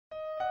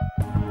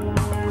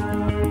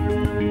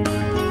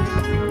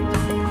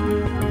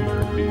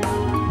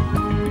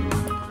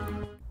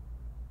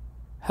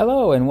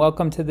Hello and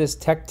welcome to this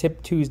Tech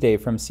Tip Tuesday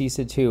from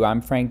CISA2.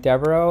 I'm Frank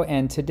Devereaux,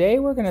 and today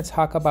we're going to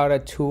talk about a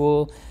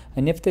tool,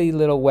 a nifty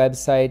little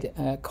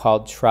website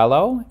called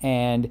Trello,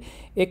 and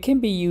it can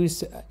be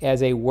used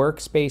as a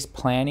workspace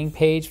planning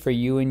page for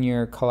you and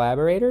your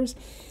collaborators,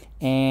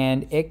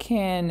 and it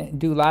can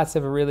do lots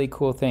of really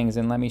cool things,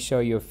 and let me show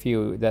you a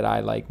few that I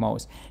like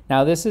most.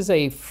 Now, this is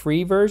a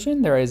free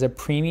version. There is a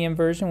premium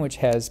version which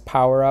has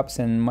power-ups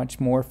and much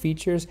more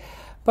features.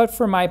 But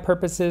for my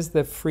purposes,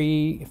 the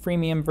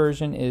freemium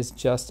version is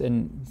just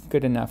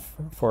good enough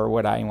for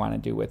what I want to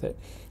do with it.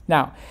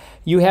 Now,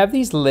 you have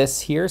these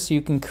lists here, so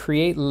you can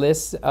create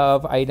lists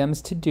of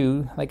items to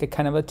do, like a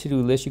kind of a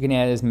to-do list. You can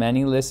add as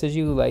many lists as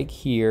you like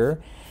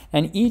here.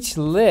 And each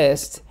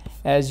list,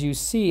 as you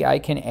see, I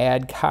can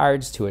add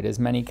cards to it, as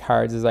many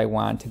cards as I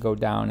want to go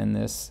down in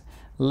this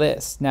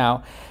list.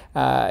 Now,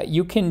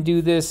 you can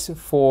do this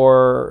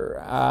for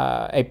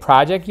a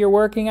project you're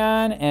working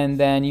on, and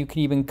then you can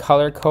even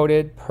color code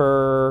it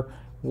per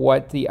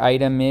what the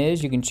item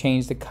is. You can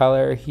change the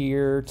color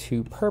here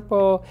to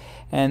purple,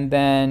 and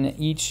then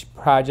each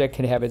project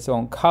can have its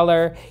own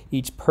color.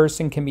 Each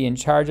person can be in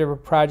charge of a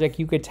project.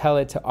 You could tell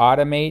it to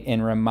automate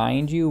and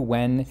remind you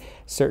when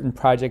certain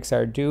projects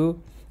are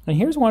due. And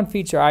here's one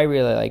feature I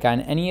really like.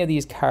 On any of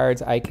these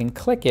cards, I can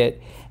click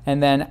it,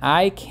 and then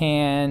I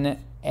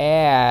can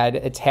add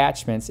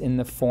attachments in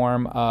the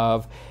form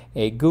of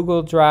a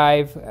Google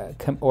Drive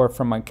or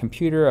from a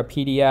computer, a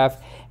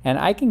PDF, and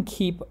I can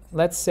keep,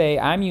 let's say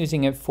I'm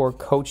using it for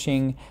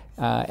coaching.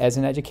 As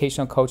an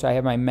educational coach, I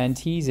have my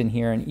mentees in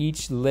here, and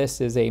each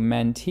list is a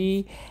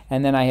mentee,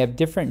 and then I have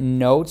different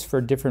notes for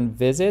different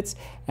visits,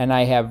 and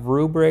I have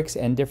rubrics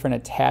and different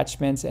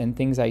attachments and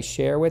things I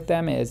share with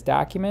them as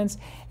documents,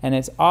 and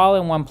it's all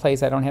in one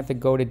place. I don't have to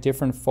go to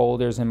different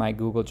folders in my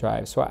Google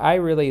Drive. So I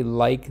really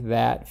like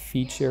that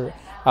feature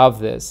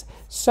of this.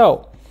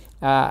 So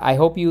I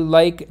hope you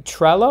like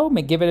Trello.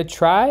 Give it a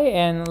try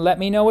and let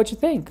me know what you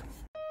think.